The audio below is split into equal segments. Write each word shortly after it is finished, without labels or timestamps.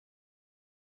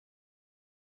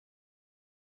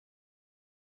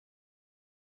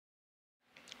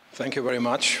Thank you very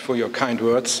much for your kind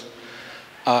words.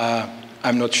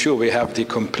 I'm not sure we have the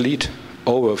complete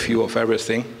overview of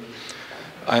everything.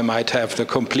 I might have the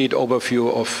complete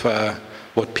overview of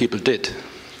what people did,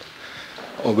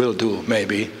 or will do,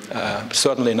 maybe.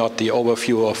 Certainly not the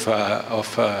overview of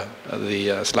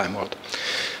the slime world.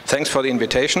 Thanks for the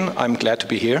invitation. I'm glad to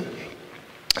be here.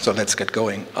 So let's get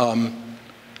going.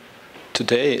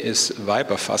 Today is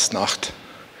Weiberfastnacht.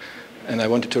 And I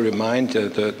wanted to remind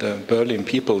the Berlin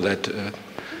people that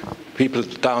people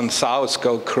down south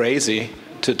go crazy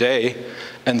today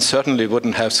and certainly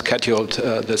wouldn't have scheduled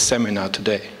the seminar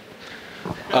today.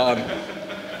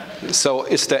 So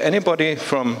is there anybody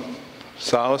from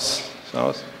south?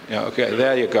 Yeah, okay,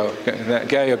 there you go.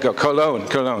 There you go. Cologne,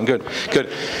 good.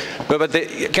 But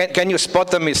can you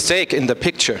spot the mistake in the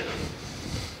picture?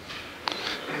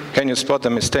 Can you spot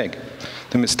the mistake?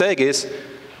 The mistake is,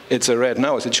 it's a red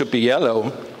nose. It should be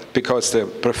yellow because the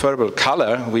preferable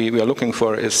color we are looking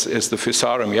for is the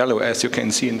Physarum yellow, as you can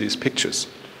see in these pictures.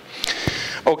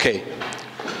 Okay.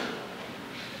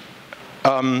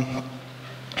 I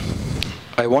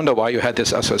wonder why you had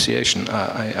this association.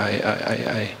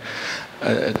 I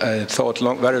thought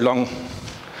very long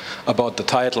about the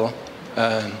title.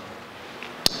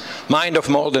 Mind of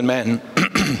Molten Men.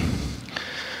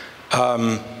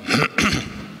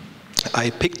 I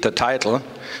picked the title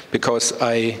because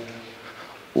I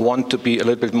want to be a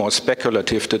little bit more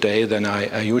speculative today than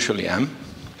I usually am.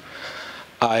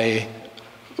 I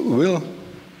will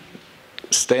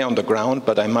stay on the ground,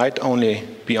 but I might only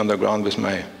be on the ground with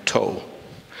my toe.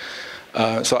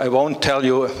 So I won't tell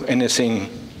you anything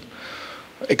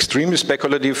extremely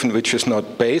speculative and which is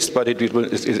not based, but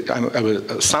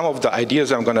some of the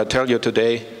ideas I'm going to tell you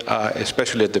today,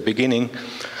 especially at the beginning,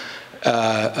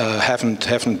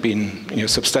 haven't been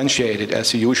substantiated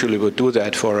as you usually would do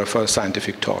that for a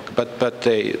scientific talk. But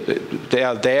they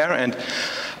are there, and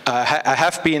I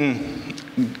have been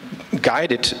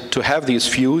guided to have these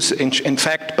views. In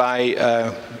fact,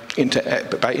 by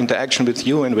interaction with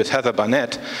you and with Heather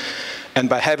Barnett, and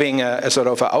by having a sort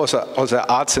of also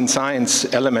arts and science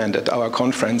element at our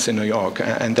conference in New York,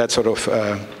 and that sort of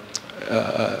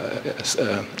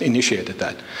initiated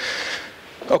that.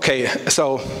 Okay,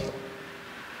 so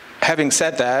having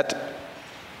said that,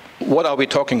 what are we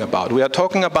talking about? We are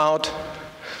talking about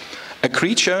a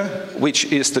creature which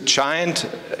is a giant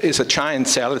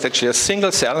cell. It's actually a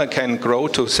single cell that can grow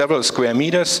to several square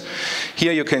meters.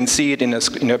 Here you can see it in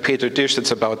a petri dish that's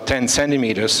about 10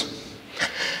 centimeters.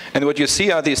 And what you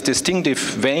see are these distinctive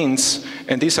veins,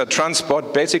 and these are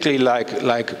transport basically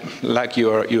like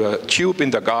your tube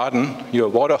in the garden, your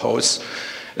water hose.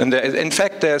 And in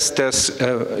fact, there's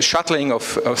shuttling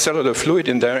of cellular fluid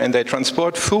in there, and they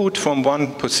transport food from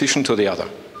one position to the other.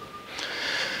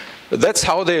 That's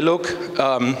how they look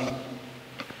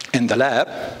in the lab.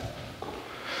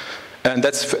 And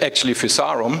that's actually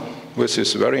Physarum, which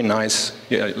is very nice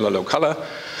yellow color.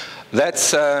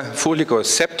 That's Fuligo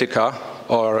septica,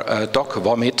 or dog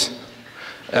vomit,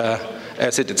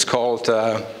 as it's called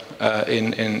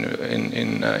in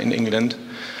England.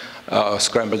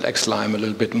 Scrambled egg slime, a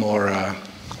little bit more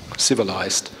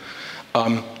civilized.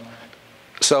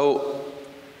 So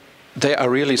they are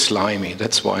really slimy.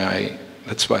 That's why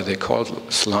they're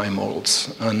called slime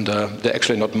molds, and they're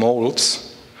actually not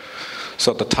molds.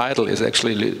 So the title is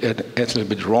actually a little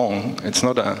bit wrong. It's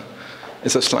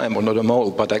a slime mold, not a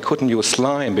mold. But I couldn't use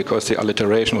slime because the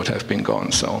alliteration would have been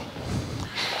gone. So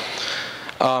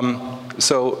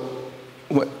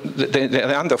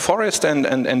they're under forest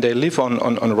and they live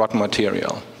on rotten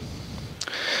material.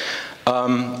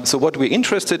 So what we're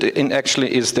interested in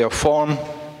actually is their form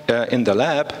in the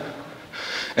lab.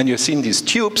 And you've seen these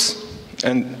tubes,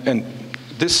 and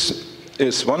this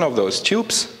is one of those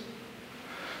tubes.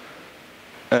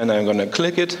 And I'm going to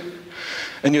click it.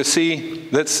 And you see,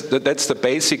 that's the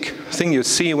basic thing you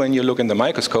see when you look in the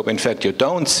microscope. In fact, you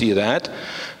don't see that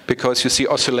because you see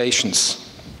oscillations.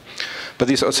 But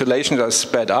these oscillations are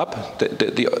sped up.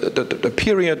 The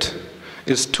period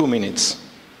is 2 minutes,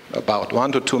 about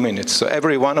 1 to 2 minutes. So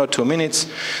every 1 or 2 minutes,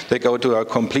 they go to a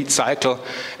complete cycle,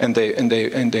 and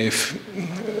they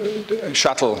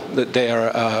shuttle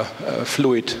their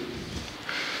fluid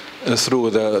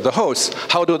through the hose.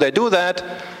 How do they do that?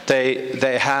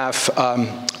 They have a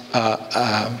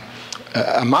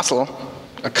muscle,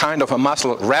 a kind of a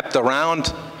muscle wrapped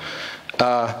around,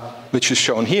 which is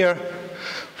shown here,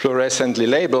 fluorescently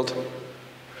labeled,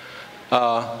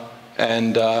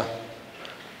 and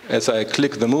as I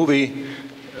click the movie,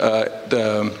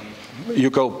 you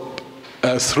go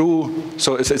through,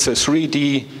 so it's a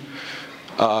 3D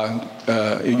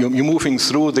you're moving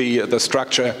through the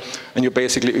structure, and you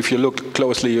basically, if you look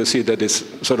closely, you see that it's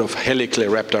sort of helically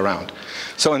wrapped around.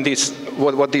 So in these,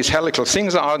 what these helical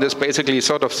things are, is basically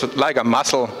sort of like a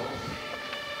muscle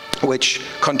which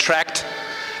contract,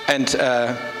 and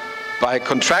by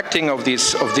contracting of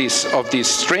these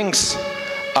strings,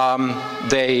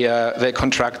 they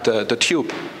contract the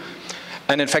tube.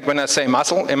 And in fact, when I say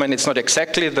muscle, I mean it's not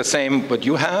exactly the same what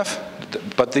you have,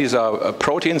 but these are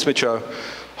proteins which are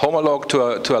homolog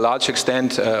to a large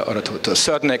extent, or to a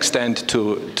certain extent,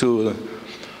 to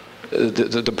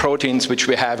the proteins which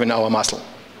we have in our muscle.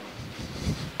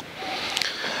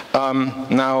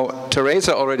 Now,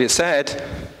 Teresa already said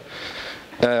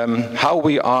how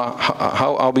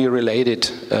are we related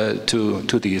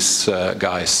to these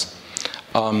guys.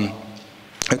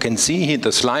 You can see here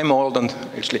the slime mold, and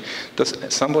actually, does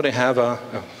somebody have a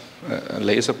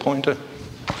laser pointer?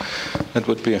 That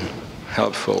would be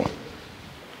helpful.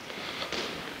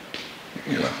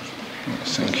 Yeah,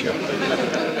 thank you.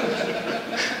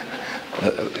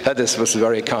 That was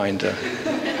very kind.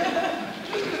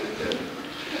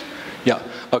 Yeah,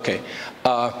 okay.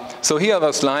 So here are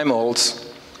the slime molds.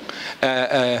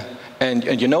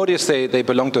 And you notice they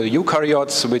belong to the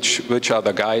eukaryotes, which are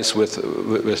the guys with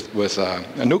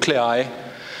nuclei.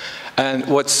 And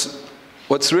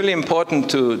what's really important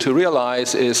to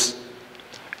realize is,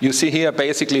 you see here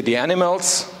basically the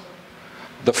animals,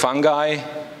 the fungi,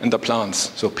 and the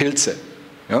plants. So Pilze.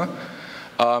 Yeah?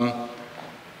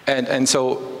 And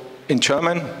so in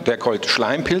German they're called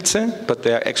Schleimpilze, but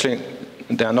they're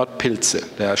not Pilze.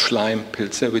 They are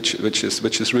Schleimpilze,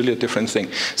 which is really a different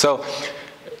thing. So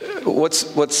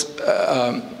what's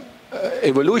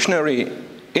evolutionary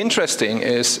interesting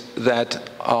is that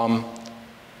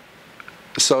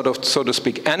so to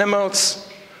speak, animals,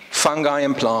 fungi,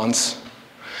 and plants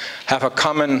have a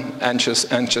common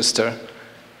ancestor,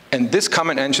 and this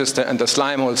common ancestor and the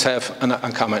slime molds have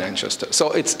a common ancestor. So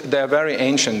they're very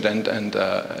ancient, and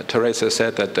Teresa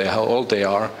said that how old they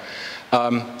are.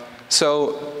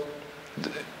 So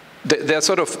they're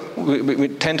sort of, we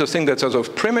tend to think that's sort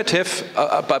of primitive,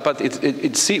 but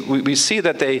we see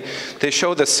that they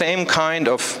show the same kind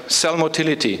of cell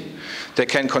motility. They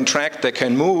can contract, they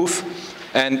can move,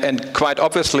 and quite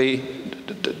obviously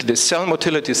the cell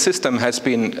motility system has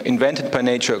been invented by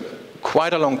nature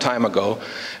quite a long time ago.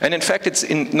 And in fact, it's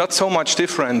not so much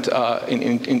different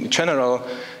in general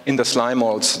in the slime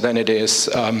molds than it is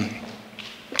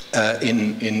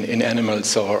in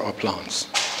animals or plants.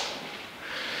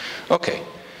 Okay,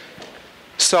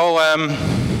 so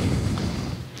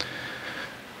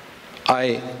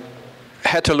I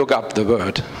had to look up the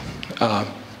word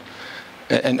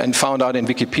and found out in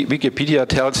Wikipedia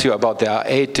tells you about there are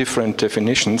 8 different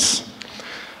definitions.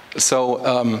 So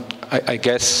I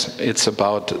guess it's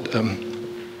about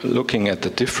looking at the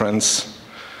difference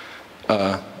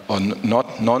or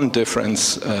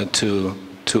non-difference to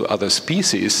other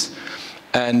species.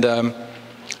 And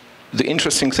the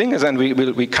interesting thing is, and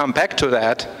we come back to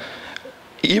that,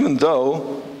 even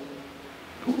though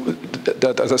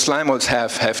the slime molds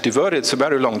have diverted a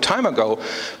very long time ago,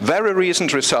 very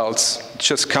recent results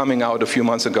just coming out a few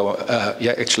months ago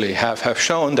actually have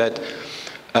shown that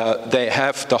they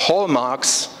have the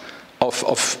hallmarks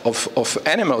of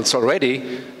animals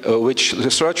already, which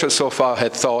researchers so far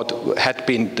had thought had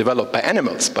been developed by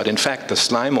animals, but in fact the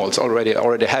slime molds already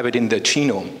have it in their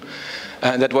genome.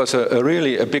 And that was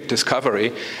really a big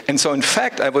discovery. And so in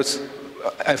fact I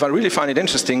really find it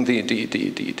interesting, the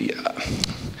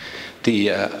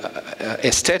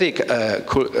aesthetic,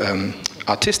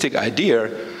 artistic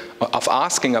idea of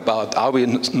asking about are we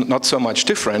not so much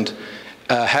different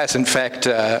has in fact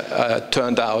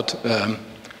turned out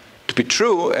to be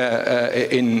true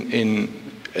in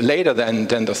later than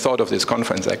the thought of this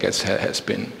conference, I guess, has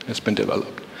been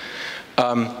developed.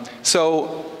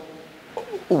 So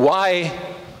why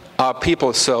are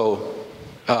people so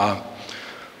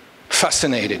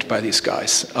fascinated by these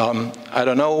guys? I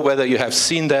don't know whether you have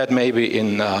seen that maybe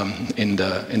in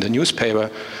the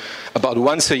newspaper. About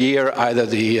once a year, either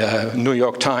the New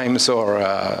York Times or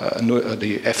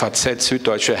the FAZ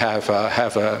Süddeutsche have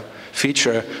a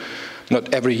feature.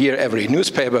 Not every year, every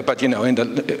newspaper, but in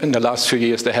the last few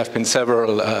years there have been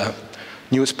several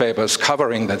newspapers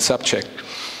covering that subject.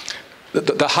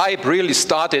 The hype really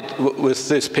started with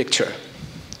this picture.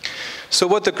 So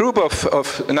what the group of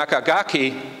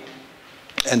Nakagaki,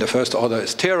 and the first author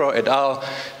is Tero et al.,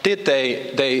 did,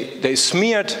 they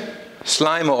smeared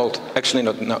slime mold. Actually,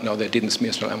 no, they didn't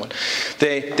smear slime mold.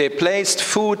 They placed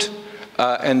food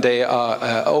and they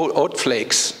are oat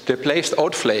flakes. They placed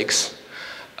oat flakes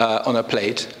on a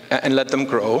plate and let them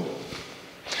grow.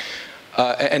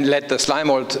 and let the slime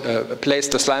mold, place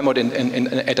the slime mold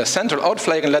at a central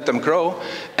outflake and let them grow.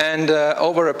 And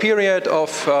over a period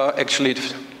of actually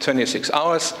 26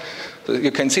 hours,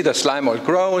 you can see the slime mold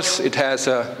grows. It has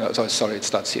sorry, it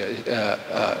starts here.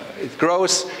 It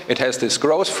grows. It has this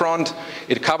growth front.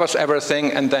 It covers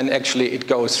everything, and then actually it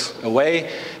goes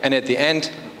away. And at the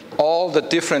end, all the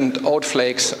different oat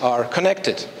flakes are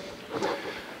connected.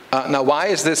 Now, why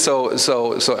is this so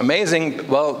amazing?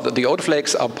 Well, the oat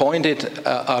flakes are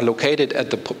located at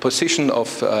the position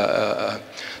of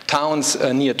towns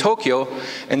near Tokyo,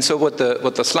 and so what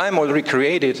the slime mold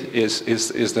recreated is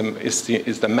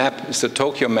the map, is the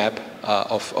Tokyo map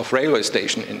of railway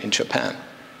station in Japan.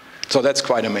 So that's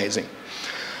quite amazing.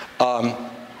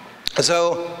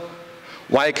 So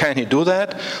why can't he do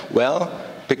that? Well,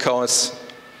 because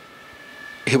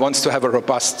he wants to have a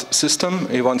robust system.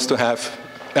 He wants to have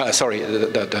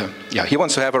he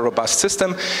wants to have a robust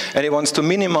system, and he wants to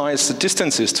minimize the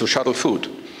distances to shuttle food.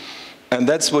 And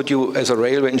that's what you, as a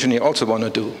railway engineer, also want to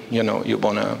do. You know, you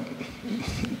want to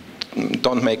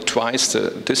don't make twice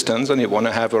the distance, and you want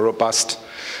to have a robust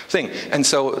thing. And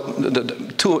so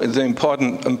the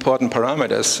important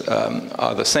parameters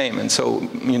are the same. And so,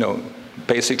 you know,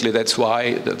 basically that's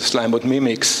why the slime mold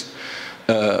mimics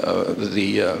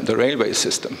the railway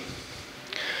system.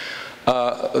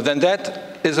 Then that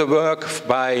is a work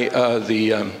by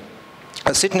the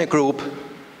Sydney group,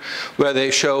 where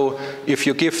they show if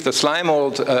you give the slime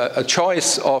mold a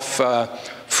choice of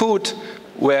food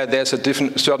where there's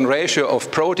a certain ratio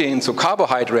of proteins to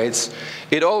carbohydrates,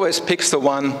 it always picks the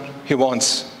one he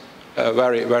wants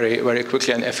very, very, very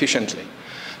quickly and efficiently,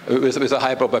 with a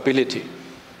high probability.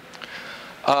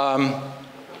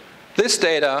 This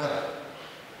data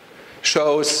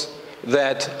shows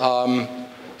that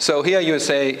so here you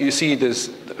see this,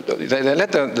 they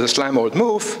let the slime mold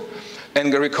move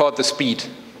and record the speed.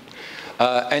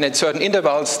 And at certain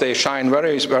intervals, they shine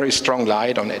very, very strong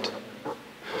light on it.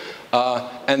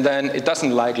 And then it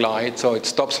doesn't like light, so it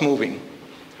stops moving.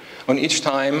 On each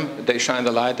time they shine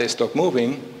the light, they stop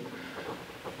moving.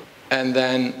 And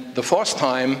then the fourth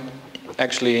time,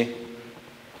 actually,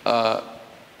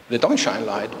 they don't shine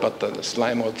light, but the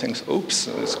slime mold thinks, oops,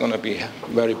 it's going to be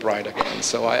very bright again,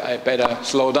 so I better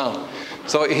slow down.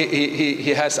 So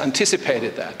he has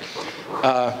anticipated that.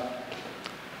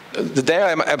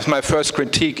 There, my first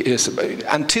critique is,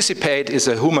 anticipate is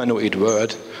a humanoid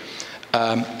word,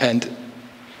 and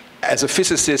as a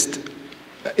physicist,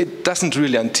 it doesn't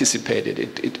really anticipate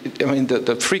it. I mean,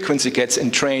 the frequency gets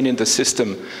entrained in the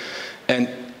system, and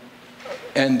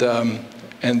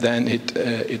then it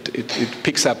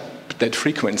picks up that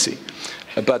frequency.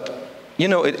 But you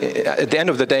know, at the end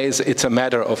of the day, it's a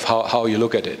matter of how you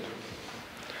look at it.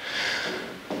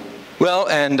 Well,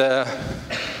 and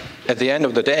at the end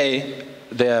of the day,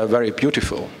 they are very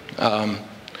beautiful.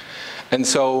 And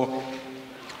so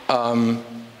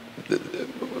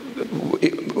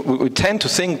we tend to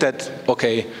think that,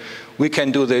 okay, we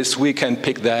can do this, we can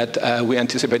pick that, we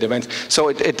anticipate events. So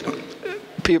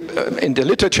in the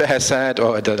literature has said,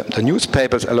 or the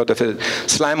newspapers, a lot of it,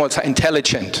 slime molds are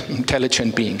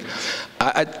intelligent being.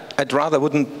 I'd rather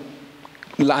wouldn't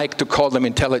like to call them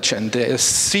intelligent. They're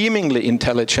seemingly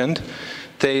intelligent.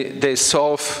 They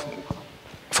solve,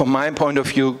 from my point of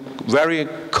view, very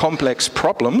complex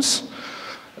problems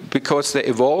because they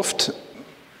evolved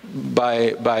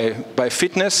by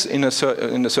fitness in a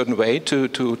certain way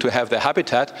to have their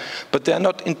habitat, but they're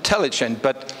not intelligent.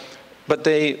 But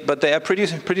they are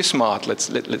pretty smart.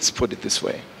 Let's put it this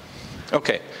way.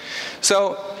 Okay,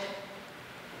 so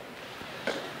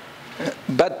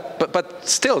but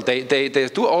still they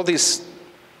do all these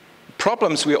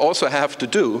problems we also have to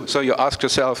do. So you ask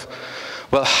yourself,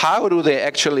 well, how do they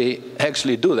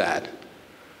actually do that?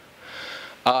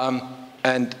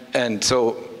 And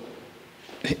so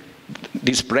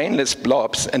these brainless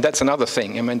blobs, and that's another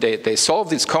thing. I mean, they solve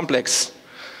these complex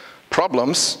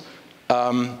problems.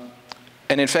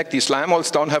 And in fact, these slime molds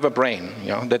don't have a brain. You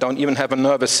know, they don't even have a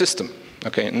nervous system.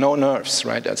 Okay, no nerves,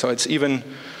 right? So it's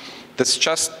that's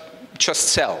just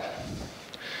cell.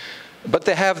 But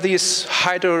they have these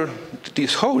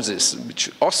hoses which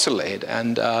oscillate,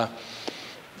 and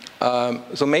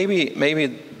so maybe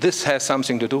this has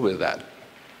something to do with that.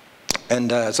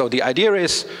 And so the idea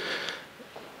is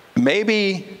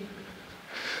maybe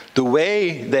the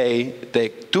way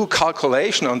they do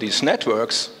calculation on these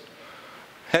networks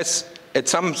has at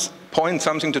some point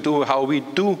something to do with how we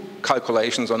do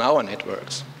calculations on our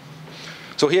networks.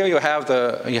 So here you have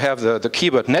the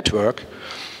keyword network,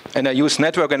 and I use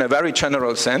network in a very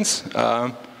general sense.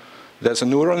 There's a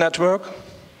neural network.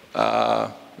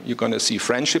 You're going to see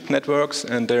friendship networks,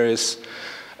 and there is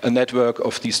a network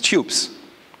of these tubes.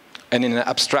 And in an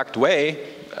abstract way,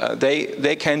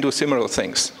 they can do similar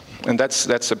things. And that's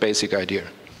the basic idea.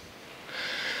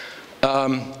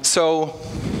 So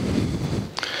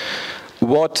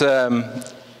what,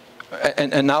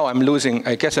 and now I'm losing,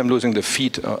 I guess I'm losing the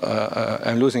feet,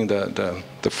 I'm losing the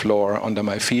floor under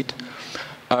my feet.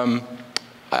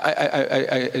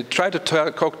 I try to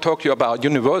talk to you about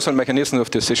universal mechanisms of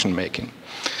decision making.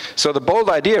 So the bold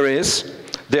idea is,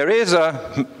 there is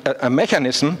a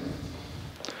mechanism,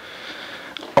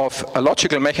 of a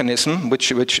logical mechanism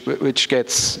which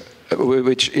is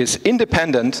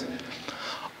independent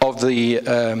of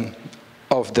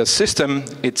the system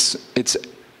it's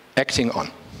acting on.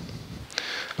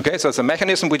 Okay, so it's a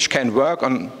mechanism which can work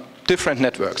on different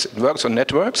networks. It works on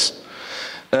networks,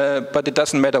 but it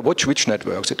doesn't matter which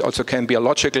networks. It also can be a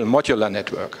logical modular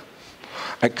network.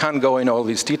 I can't go in all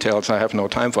these details. I have no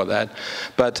time for that.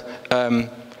 But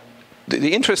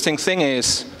the interesting thing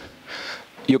is,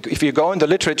 if you go in the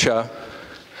literature,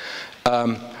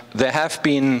 there have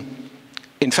been,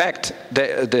 in fact,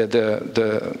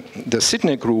 the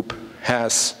Sydney group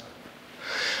has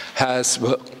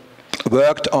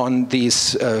worked on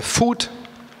these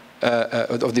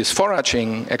of these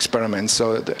foraging experiments.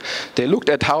 So they looked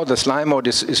at how the slime mold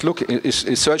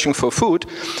is searching for food,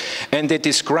 and they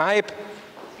describe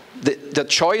the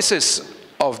choices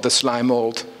of the slime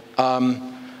mold,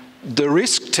 the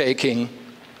risk-taking,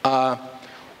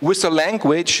 with the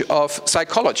language of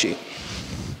psychology.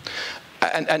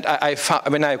 And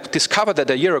when I discovered that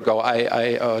a year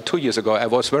ago, 2 years ago, I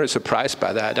was very surprised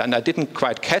by that, and I didn't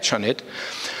quite catch on it.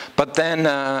 But then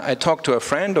I talked to a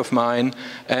friend of mine,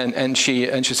 and she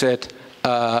said,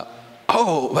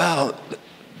 "Oh, well,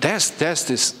 there's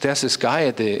this guy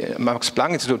at the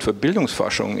Max-Planck-Institut für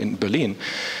Bildungsforschung in Berlin,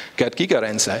 Gerd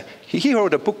Gigerenzer. He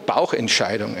wrote a book,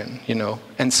 Bauchentscheidungen, you know."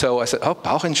 And so I said, "Oh,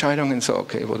 Bauchentscheidungen." So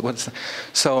okay, what's that?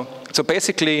 So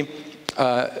basically,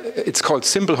 it's called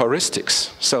simple heuristics.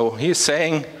 So he's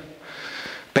saying,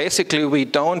 basically, we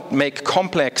don't make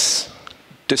complex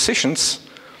decisions.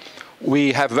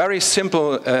 We have very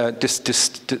simple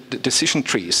decision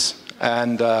trees,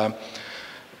 and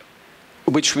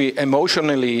which we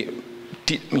emotionally,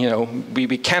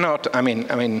 we cannot. I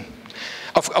mean,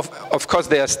 of course,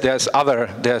 there's other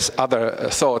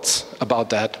thoughts about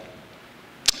that,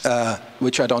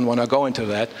 which I don't want to go into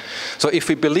that. So if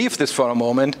we believe this for a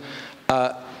moment,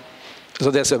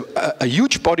 so there's a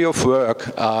huge body of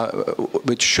work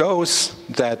which shows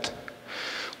that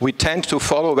we tend to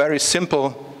follow very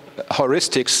simple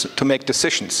heuristics to make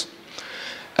decisions.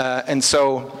 And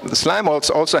so the slime molds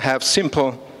also have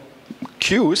simple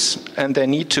cues, and they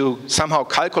need to somehow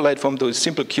calculate from those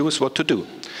simple cues what to do.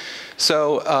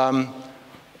 So,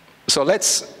 so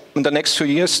let's, in the next few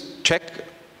years, check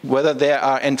whether there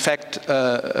are, in fact,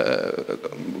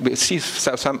 we see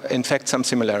some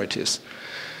similarities.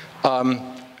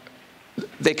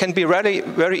 They can be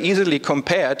very easily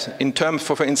compared in terms,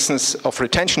 for instance, of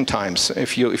retention times.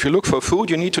 If you look for food,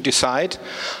 you need to decide,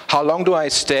 how long do I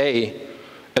stay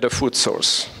at a food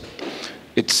source?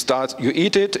 You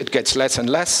eat it, it gets less and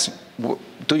less.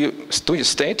 Do you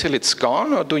stay till it's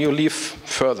gone, or do you leave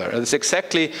further? It's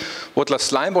exactly what the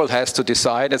slime mold has to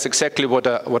decide. It's exactly what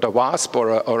a wasp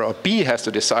or a bee has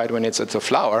to decide when it's a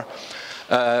flower.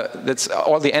 That's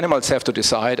all the animals have to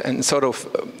decide, and sort of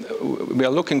we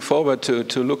are looking forward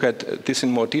to look at this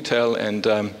in more detail, and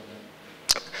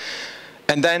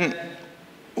then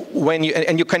when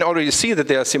you can already see that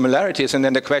there are similarities, and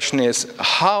then the question is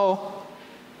how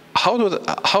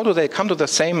do they come to the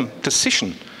same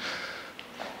decision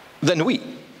than we?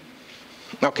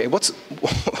 Okay,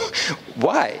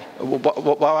 why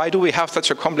do we have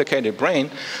such a complicated brain?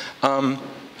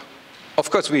 Of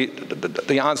course,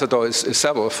 the answer, though, is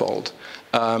several-fold.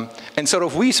 And sort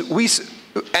of we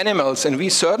animals, and we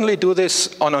certainly do this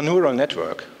on a neural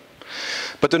network.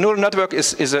 But the neural network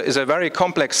is a very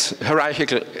complex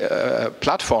hierarchical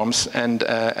platforms, and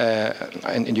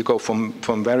you go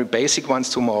from very basic ones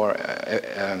to more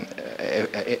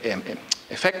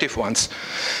effective ones.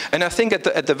 And I think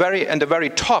at the very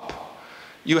top,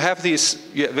 you have these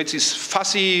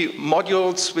fuzzy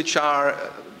modules which are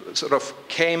sort of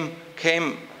came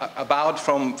about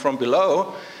from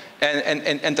below,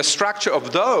 and the structure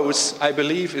of those, I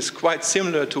believe, is quite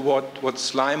similar to what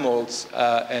slime molds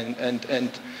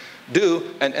and do,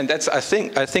 and that's I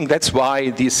think that's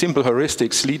why these simple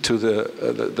heuristics lead to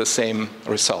the same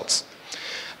results.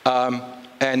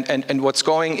 And what's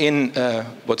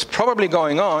probably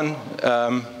going on.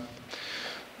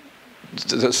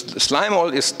 The slime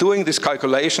mold is doing this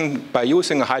calculation by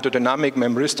using a hydrodynamic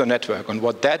memristor network, and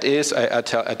what that is, I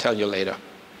tell you later.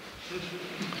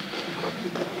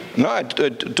 No, I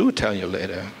do tell you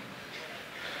later.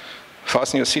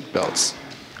 Fasten your seatbelts.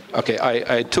 Okay,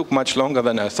 I took much longer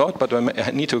than I thought, but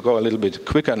I need to go a little bit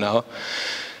quicker now.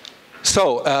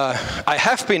 So, I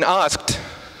have been asked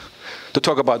to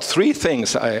talk about three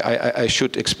things. I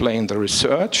should explain the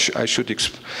research, I should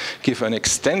give an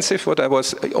extensive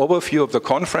overview of the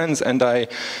conference, and I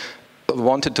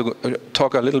wanted to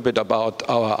talk a little bit about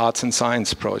our arts and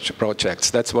science projects.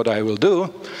 That's what I will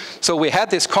do. So we had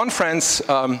this conference,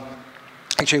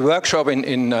 actually workshop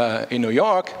in New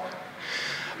York,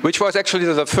 which was actually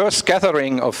the first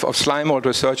gathering of slime mold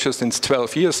researchers since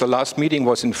 12 years. The last meeting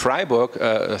was in Freiburg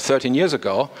 13 years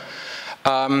ago.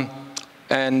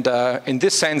 And in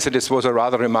this sense, it was a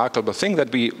rather remarkable thing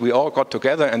that we all got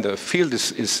together, and the field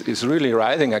is really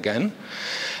rising again.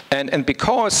 And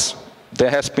because there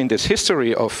has been this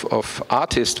history of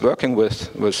artists working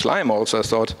with slime molds, I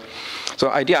thought, so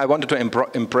I wanted to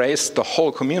embrace the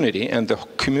whole community, and the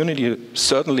community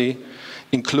certainly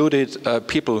included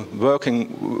people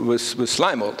working with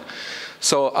slime mold.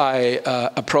 So I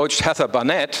approached Heather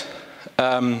Barnett,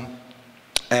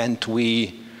 and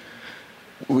we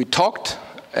talked,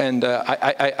 and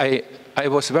I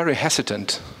was very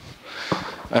hesitant,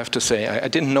 I have to say. I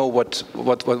didn't know what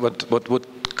would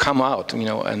come out, you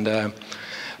know, and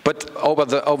but over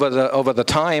the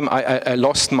time I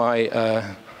lost my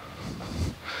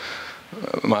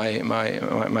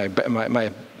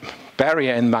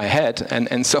barrier in my head,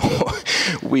 and so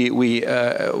we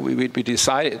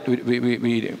decided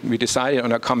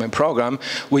on a common program,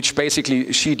 which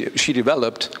basically she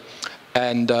developed,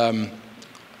 and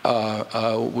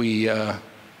we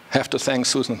have to thank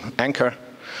Susan Anker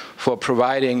for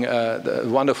providing the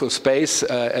wonderful space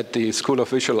at the School of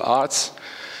Visual Arts,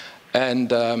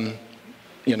 and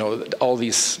you know, all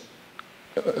these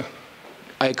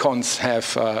icons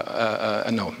have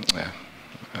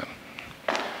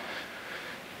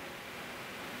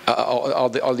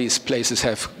all these places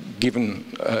have given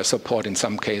support in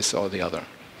some case or the other.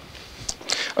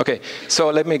 Okay, so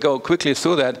let me go quickly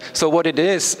through that. So what it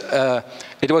is,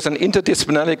 it was an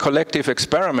interdisciplinary collective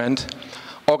experiment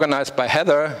organized by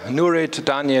Heather, Nurit,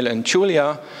 Daniel, and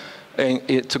Julia,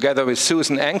 together with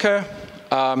Susan Anker.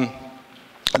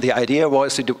 The idea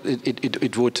was it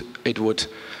would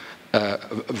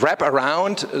wrap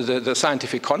around the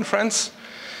scientific conference.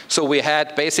 So we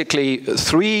had basically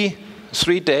three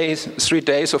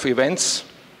days of events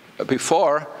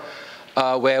before,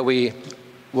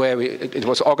 where it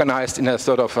was organized in a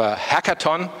sort of a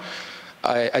hackathon.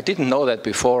 I didn't know that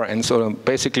before, and so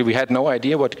basically we had no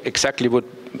idea what exactly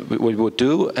we would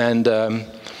do, and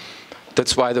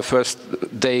that's why the first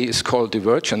day is called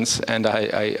Divergence, and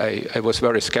I was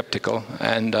very skeptical,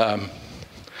 and I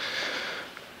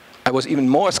was even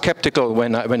more skeptical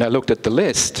when I looked at the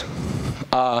list.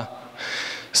 I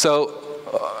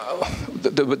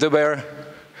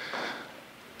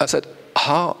said,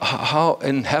 how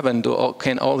in heaven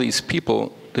can all these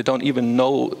people, they don't even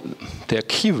know their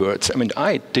keywords? I mean,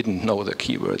 I didn't know the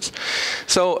keywords.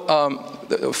 So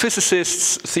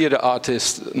physicists, theater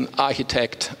artists, an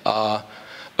architect,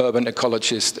 urban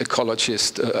ecologist,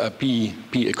 bee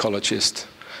ecologist,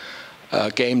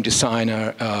 game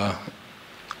designer,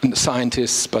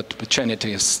 scientists, but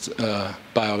geneticists,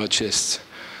 biologists,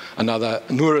 another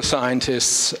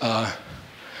neuroscientist.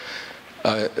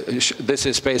 This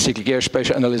is basically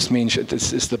geospatial analyst, means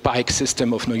this is the bike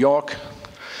system of New York,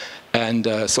 and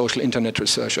social internet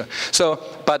researcher. So,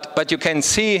 but you can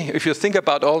see, if you think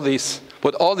about all these,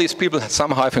 what all these people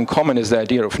somehow have in common is the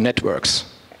idea of networks.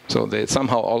 So they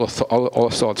somehow all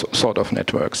sort of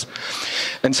networks.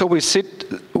 And so we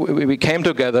came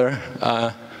together.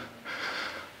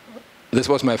 This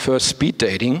was my first speed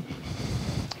dating.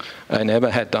 I never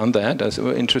had done that. That's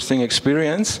an interesting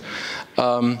experience.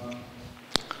 So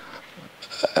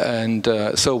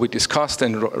we discussed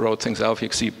and wrote things out.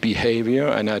 You see behavior,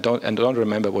 and I don't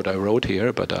remember what I wrote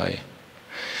here, but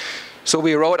so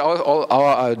we wrote all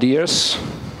our ideas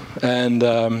and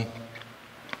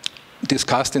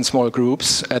discussed in small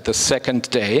groups at the second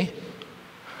day,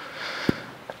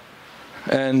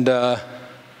 and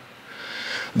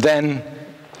then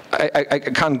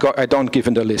I don't give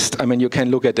in the list. I mean, you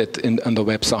can look at it on the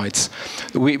websites.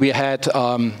 We had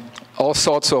all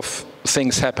sorts of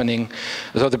things happening.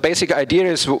 So the basic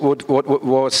idea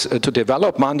was to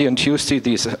develop Monday and Tuesday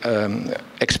these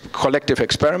collective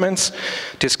experiments,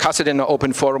 discuss it in an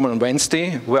open forum on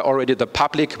Wednesday, where already the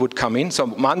public would come in. So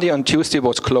Monday and Tuesday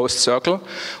was closed circle.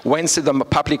 Wednesday the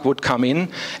public would come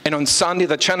in, and on Sunday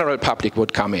the general public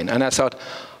would come in. And I thought,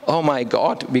 oh my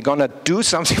God, we're going to do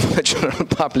something for the general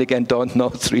public and don't know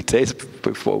 3 days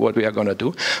before what we are going to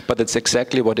do. But it's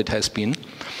exactly what it has been.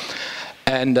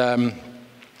 And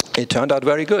it turned out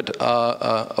very good.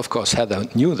 Of course, Heather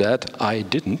knew that. I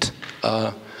didn't.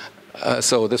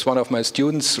 So this one of my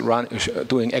students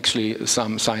doing actually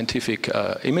some scientific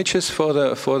images for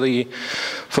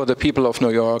the people of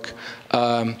New York.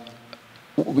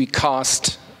 We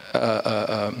cast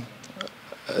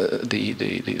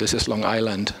this is Long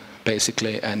Island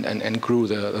basically, and grew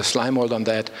the slime mold on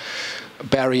that.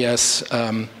 Barriers.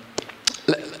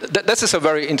 This is a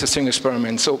very interesting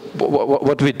experiment. So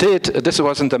what we did, this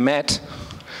wasn't a mat.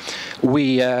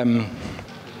 We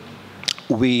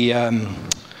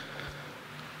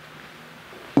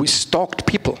stalked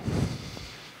people.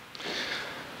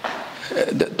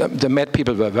 The Met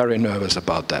people were very nervous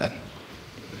about that.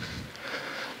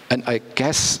 And I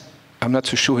guess, I'm not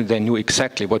so sure they knew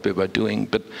exactly what we were doing,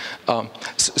 but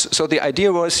so the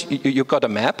idea was you got a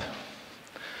map,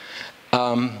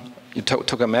 you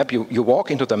took a map, you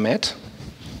walk into the Met,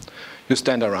 you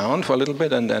stand around for a little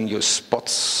bit, and then you spot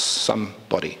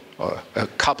somebody, or a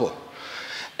couple.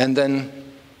 And then,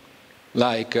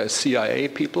 like CIA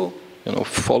people,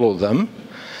 follow them,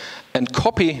 and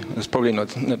copy, it's probably not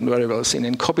very well seen,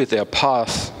 and copy their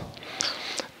path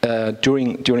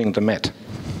during the Met.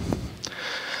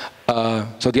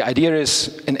 So the idea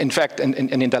is, in fact,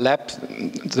 in the lab,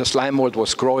 the slime mold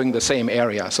was growing the same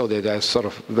area, so there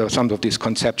were some of these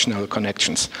conceptual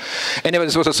connections. Anyway,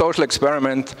 this was a social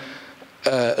experiment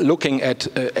looking at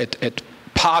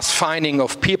path finding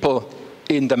of people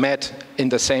in the Met in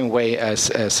the same way as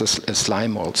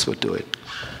slime molds would do it.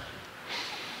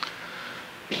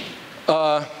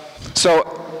 So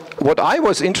what I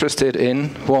was interested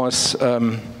in was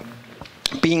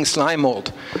being slime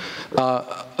mold.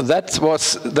 That's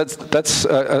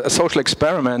a social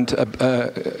experiment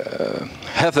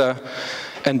Heather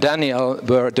and Daniel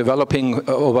were developing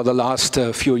over the last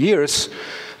few years.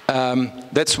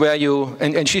 That's where you,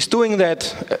 and she's doing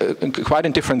that quite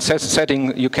in different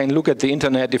setting. You can look at the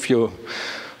internet. If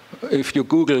you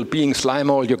Google being slime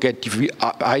mold, you get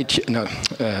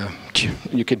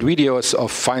videos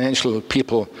of financial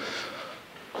people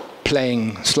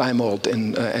playing slime mold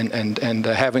and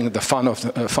having the fun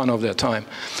of their time.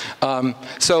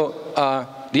 So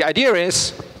the idea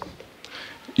is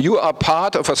you are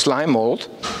part of a slime mold,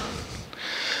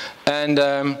 and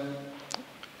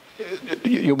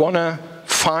you want to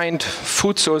find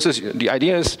food sources. The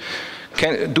idea is,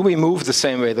 do we move the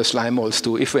same way the slime molds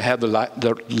do if we have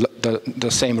the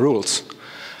same rules?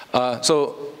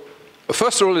 So the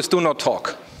first rule is do not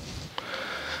talk.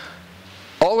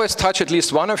 Always touch at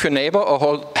least one of your neighbor or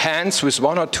hold hands with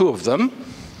one or two of them.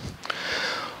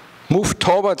 Move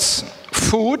towards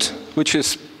food, which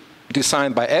is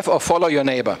designed by F, or follow your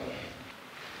neighbor.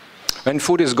 When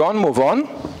food is gone, move on.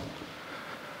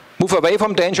 Move away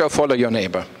from danger or follow your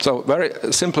neighbor. So very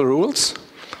simple rules.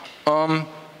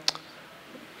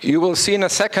 You will see in a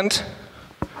second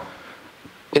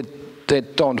they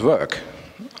don't work.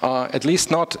 At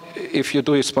least not if you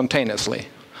do it spontaneously.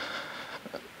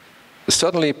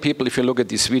 Certainly people, if you look at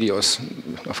these videos,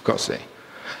 of course say,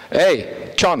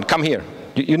 hey, John, come here.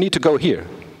 You need to go here.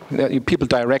 People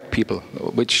direct people,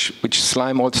 which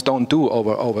slime molds don't do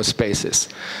over spaces.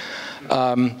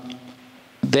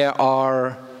 There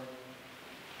are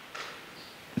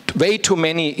way too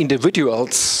many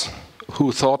individuals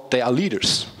who thought they are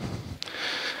leaders.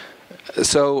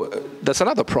 So that's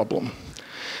another problem.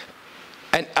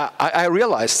 And I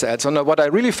realized that. So now what I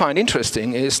really find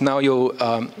interesting is now you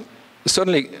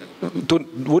certainly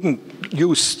wouldn't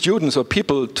use students or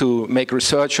people to make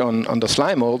research on the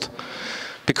slime mold,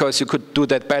 because you could do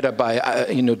that better by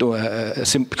do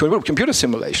a computer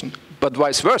simulation. But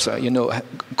vice versa,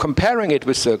 comparing it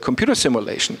with a computer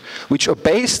simulation, which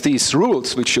obeys these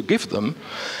rules which you give them,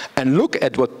 and look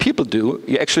at what people do,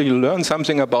 you actually learn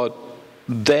something about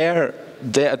their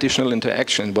additional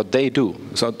interaction, what they do.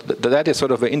 So that is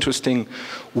sort of an interesting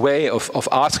way of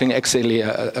asking actually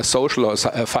a social or a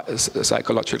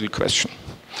psychological question.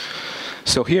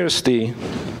 So here's the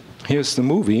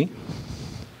movie.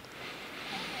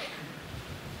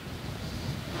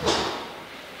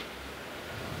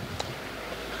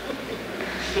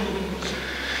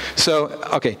 So,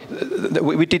 okay,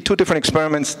 we did two different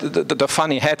experiments. The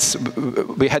funny heads,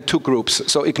 we had two groups.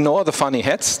 So ignore the funny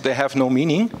heads, they have no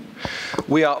meaning.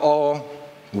 We are all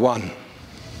one.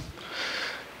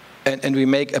 And we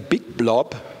make a big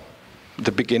blob at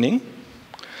the beginning.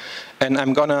 And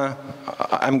I'm gonna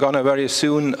very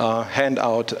soon hand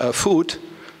out food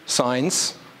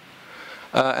signs.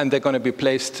 And they're gonna be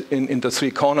placed in the three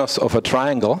corners of a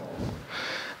triangle.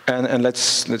 And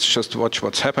let's just watch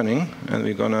what's happening, and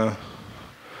we're gonna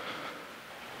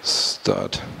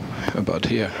start about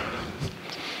here.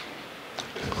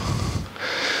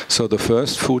 So the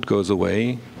first food goes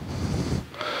away,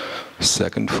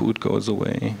 second food goes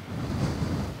away.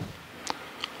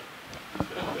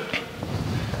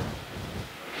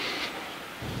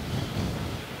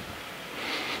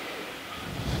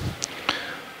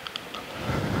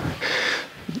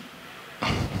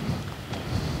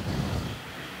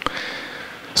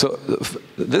 So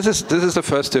this is the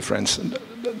first difference.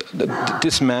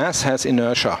 This mass has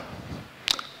inertia.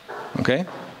 Okay?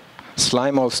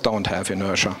 Slime molds don't have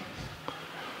inertia.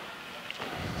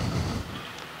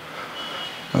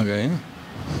 Okay?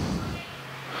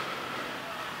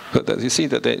 But you see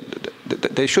that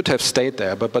they should have stayed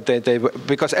there, but they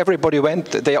because everybody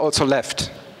went, they also left.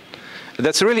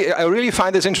 That's really, I really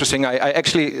find this interesting. I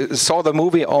actually saw the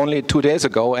movie only 2 days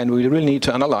ago, and we really need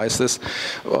to analyze this.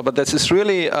 But this is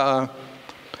really,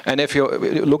 and if you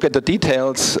look at the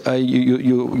details,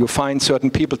 you find certain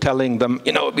people telling them,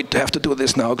 you know, we have to do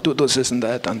this now, do this and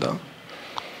that.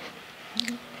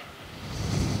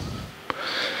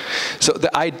 So the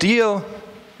ideal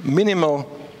minimal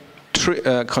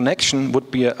connection would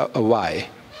be a Y.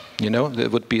 You know, there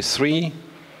would be 3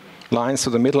 lines to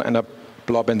the middle and a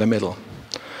blob in the middle.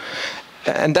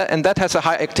 And that has a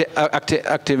high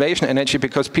activation energy,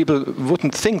 because people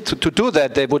wouldn't think to do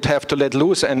that. They would have to let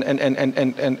loose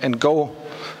and go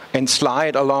and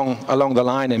slide along the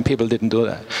line, and people didn't do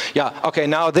that. Yeah, okay,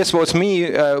 now this was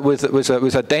me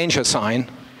with a danger sign,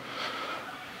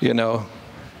 you know,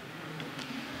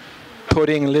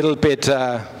 putting a little bit,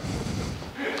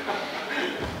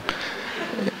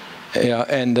 yeah,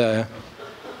 and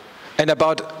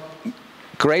about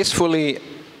gracefully,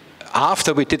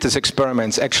 after we did these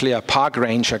experiments, actually a park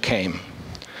ranger came,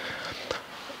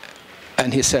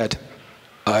 and he said,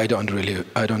 I don't really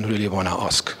want to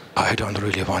ask. I don't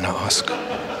really want to ask.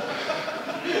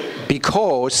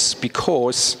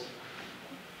 because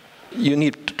you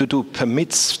need to do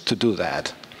permits to do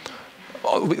that.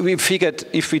 We figured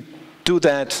if we do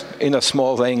that in a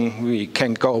small thing, we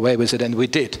can go away with it, and we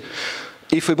did.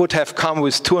 If we would have come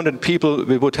with 200 people,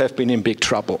 we would have been in big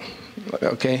trouble.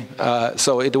 Okay,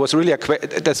 so it was really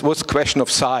that was a question of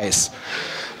size,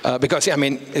 because I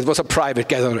mean it was a private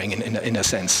gathering in a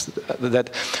sense. That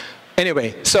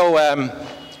anyway,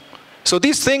 so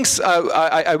these things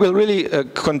I will really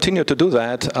continue to do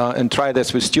that and try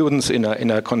this with students in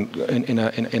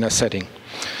a setting.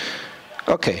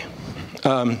 Okay,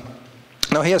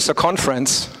 now here's the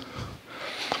conference,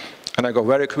 and I go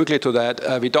very quickly to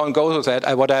that. We don't go to that.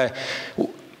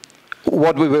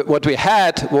 What we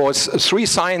had was 3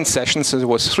 science sessions. It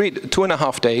was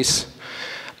 2.5 days.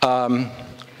 The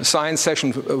science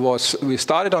session was, we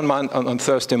started on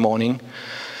Thursday morning,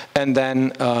 and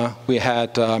then we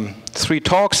had 3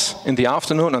 talks in the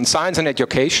afternoon on science and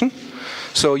education.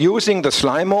 So using the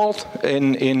slime mold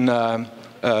in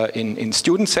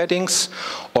student settings,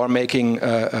 or making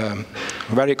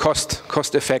very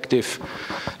cost-effective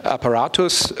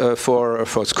apparatus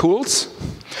for schools.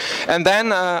 And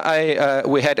then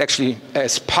we had actually,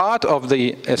 as part of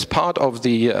the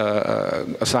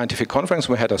scientific conference,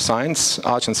 we had a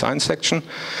arts and science section,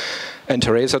 and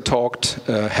Teresa talked,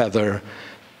 Heather,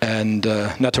 and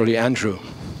Natalie Andrew.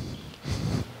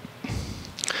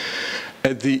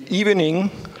 At the evening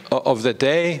of the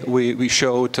day, we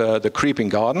showed The Creeping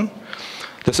Garden.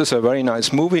 This is a very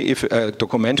nice movie, a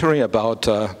documentary about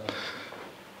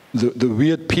the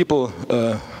weird people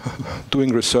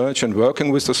doing research and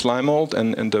working with the slime mold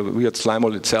and the weird slime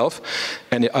mold itself.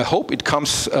 And I hope it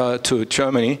comes to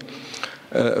Germany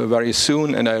very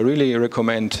soon, and I really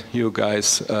recommend you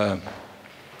guys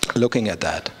looking at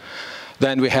that.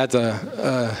 Then we had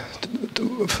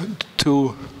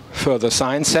 2 further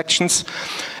science sections,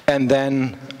 and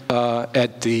then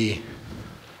at the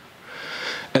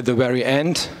very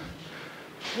end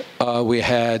we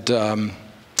had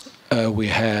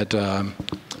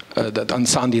that on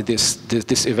Sunday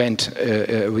this event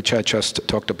which I just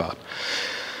talked about.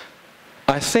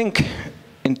 I think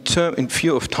in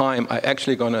view of time, I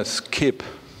actually gonna skip.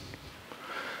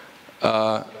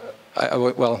 Well,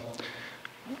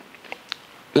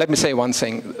 let me say one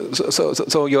thing.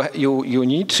 So you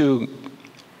need to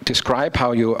describe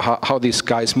how these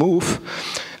guys move,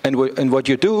 and what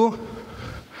you do.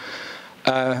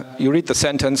 You read the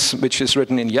sentence, which is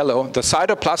written in yellow. The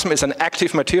cytoplasm is an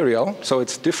active material, so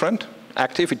it's different,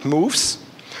 active, it moves,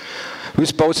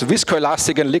 with both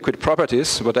viscoelastic and liquid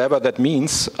properties, whatever that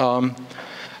means.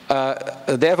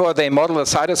 Therefore, they model a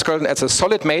cytoskeleton as a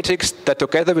solid matrix that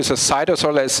together with a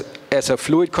cytosol as a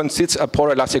fluid consists a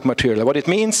poroelastic material. What it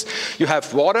means, you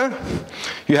have water,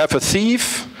 you have a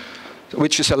sieve,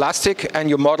 which is elastic, and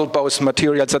you model both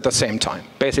materials at the same time.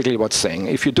 Basically what's saying.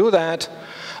 If you do that,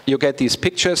 you get these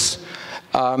pictures.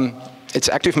 It's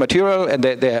active material, and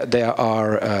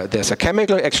there's a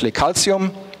chemical, actually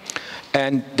calcium,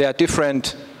 and there are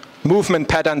different movement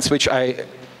patterns which I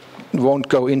won't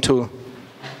go into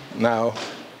now,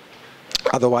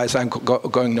 otherwise I'm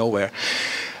going nowhere.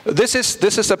 This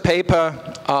is a paper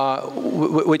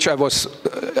which I was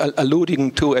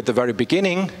alluding to at the very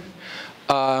beginning.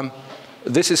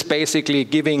 This is basically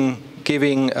giving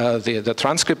the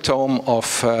transcriptome of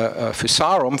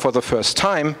Fusarium for the first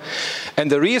time. And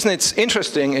the reason it's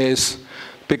interesting is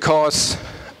because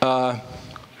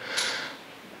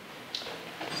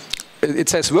it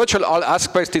says virtually all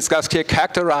aspects discussed here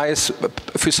characterize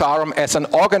Fusarium as an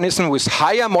organism with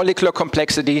higher molecular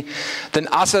complexity than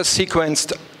other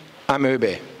sequenced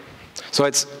amoebae. So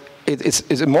it's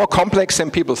more complex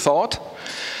than people thought.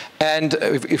 And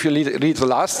if you read the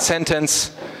last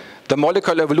sentence, the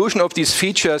molecular evolution of these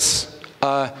features,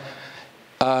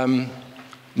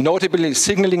 notably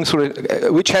signaling through,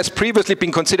 which has previously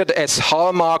been considered as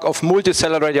hallmark of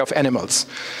multicellularity of animals.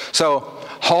 So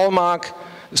hallmark.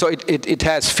 So it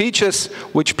has features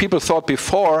which people thought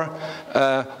before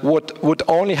would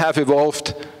only have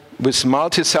evolved with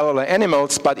multicellular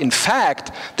animals, but in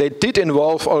fact, they did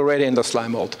evolve already in the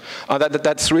slime mold.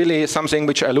 That's really something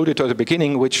which I alluded to at the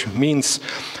beginning, which means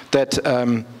that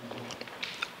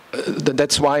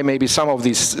that's why maybe some of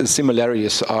these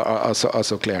similarities are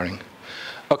so glaring.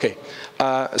 Okay,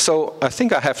 so I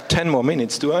think I have 10 more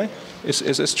minutes, do I? Is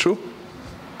this true?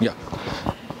 Yeah.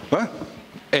 What?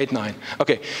 8, 9.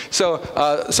 Okay,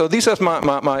 so these are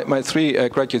my 3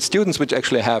 graduate students which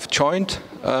actually have joined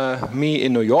me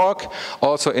in New York,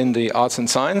 also in the arts and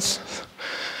science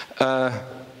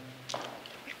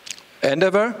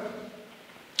endeavor.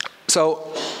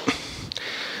 So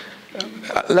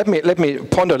let me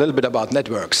ponder a little bit about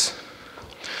networks.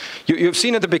 You've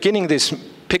seen at the beginning this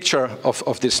picture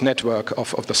of this network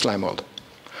of the slime mold.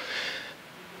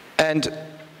 And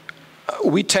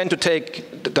we tend to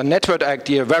take the network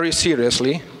idea very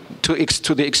seriously to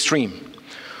the extreme.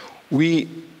 We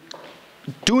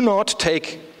do not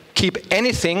keep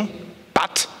anything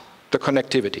but the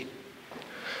connectivity.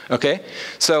 Okay?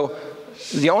 So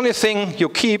the only thing you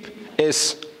keep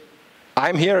is,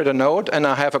 I'm here at a node and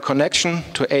I have a connection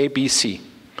to A, B, C.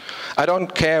 I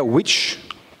don't care which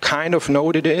kind of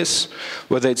node it is,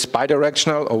 whether it's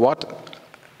bidirectional or what,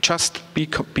 just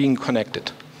being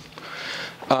connected.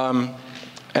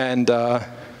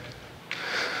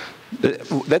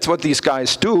 That's what these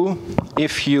guys do.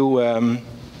 If you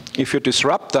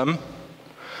disrupt them,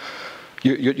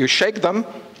 you shake them,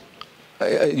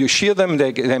 you shear them.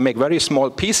 They make very small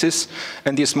pieces,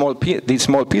 and these small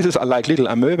pieces are like little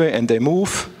amoebae, and they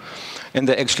move, and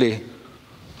they actually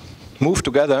move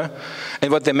together.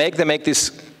 And what they make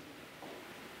this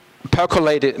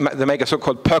percolated. They make a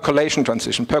so-called percolation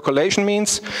transition. Percolation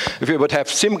means if you would have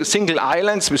single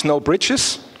islands with no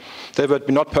bridges, they would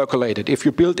be not percolated. If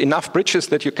you build enough bridges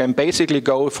that you can basically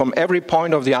go from every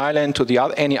point of the island to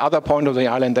any other point of the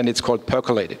island, then it's called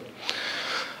percolated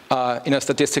in a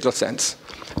statistical sense.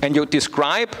 And you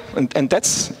describe, and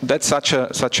that's such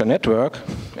a network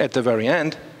at the very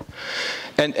end.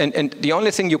 And the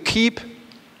only thing you keep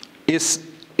is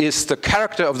the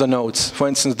character of the nodes. For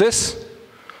instance, this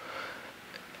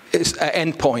is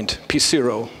an endpoint,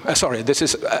 P0. This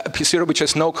is P0 which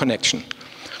has no connection.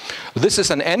 This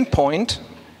is an endpoint,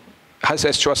 has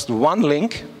just one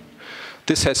link.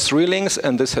 This has 3 links,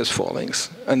 and this has 4 links.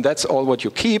 And that's all what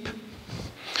you keep.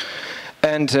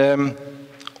 And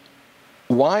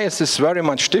why is this very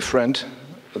much different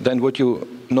than what you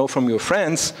know from your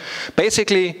friends?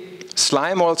 Basically,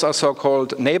 slime molds are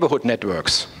so-called neighborhood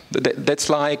networks. That's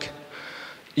like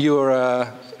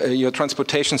your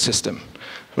transportation system.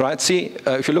 Right? See,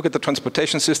 if you look at the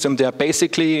transportation system, they are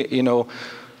basically,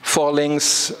 4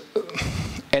 links,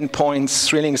 endpoints,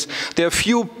 3 links. There are a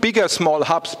few bigger, small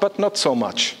hubs, but not so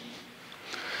much.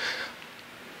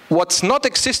 What's not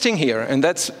existing here, and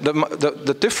that's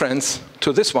the difference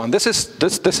to this one. This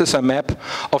is a map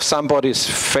of somebody's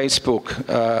Facebook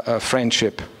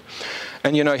friendship,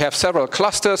 and you have several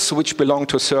clusters which belong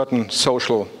to certain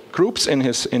social groups in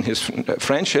his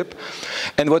friendship.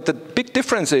 And what the big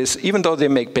difference is, even though they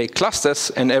make big clusters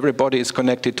and everybody is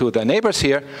connected to their neighbors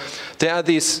here, there are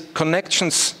these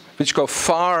connections which go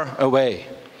far away.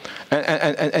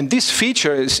 And this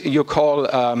feature is you call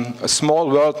a small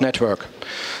world network.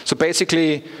 So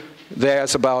basically,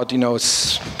 there's about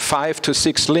 5 to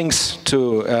 6 links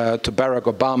to Barack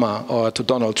Obama or to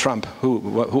Donald Trump,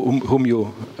 whom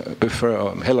you prefer,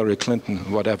 or Hillary Clinton,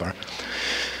 whatever.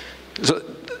 So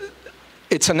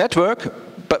it's a network,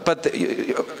 but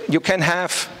you can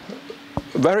have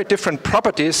very different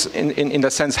properties in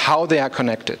the sense how they are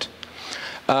connected.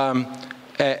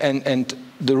 And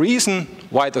the reason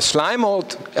why the slime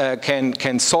mold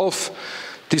can solve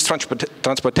these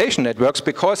transportation networks,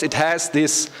 because it has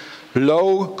this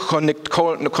low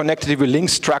connectivity link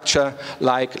structure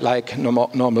like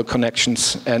normal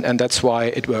connections, and that's why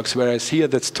it works, whereas here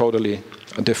that's totally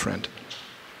different.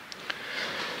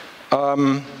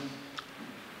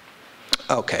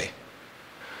 Okay,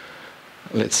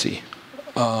 let's see.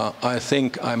 I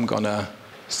think I'm gonna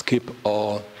skip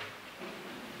all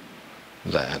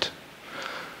that.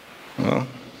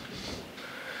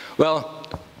 Well,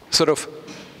 sort of,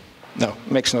 no,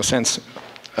 makes no sense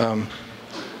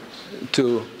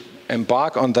to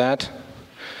embark on that.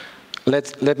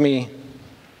 Let me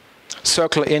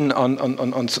circle in on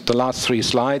the last 3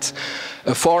 slides.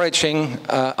 Foraging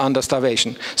under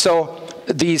starvation. So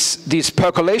these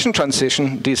percolation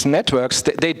transition, these networks,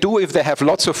 they do if they have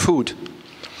lots of food.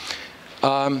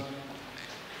 And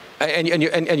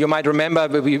you might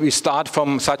remember we start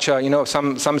from such a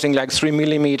something like 3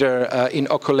 millimeter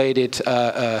inoculated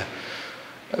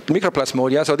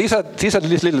microplasmodia. So these are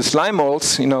little slime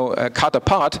molds, cut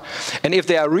apart. And if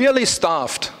they are really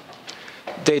starved,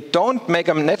 they don't make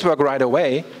a network right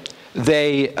away.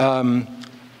 They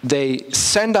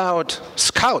send out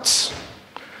scouts.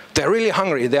 They're really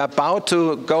hungry. They're about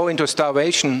to go into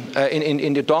starvation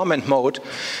in the dormant mode.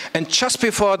 And just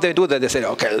before they do that, they say,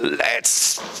 okay,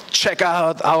 let's check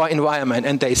out our environment.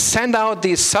 And they send out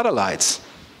these satellites.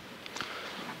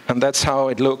 And that's how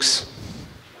it looks.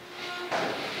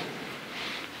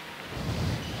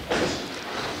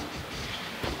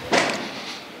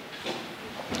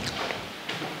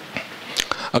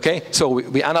 Okay, so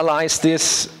we analyze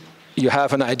this. You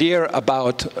have an idea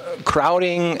about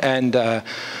crowding and you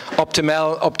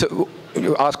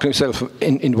ask yourself,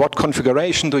 in what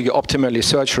configuration do you optimally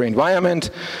search your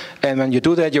environment? And when you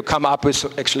do that, you come up with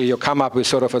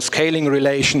sort of a scaling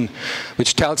relation,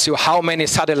 which tells you how many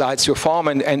satellites you form,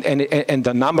 and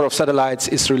the number of satellites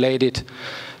is related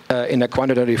in a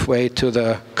quantitative way to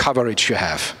the coverage you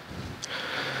have.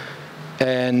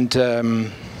 And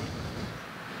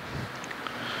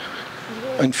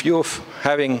in view of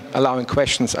allowing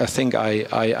questions, I think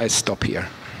I stop here.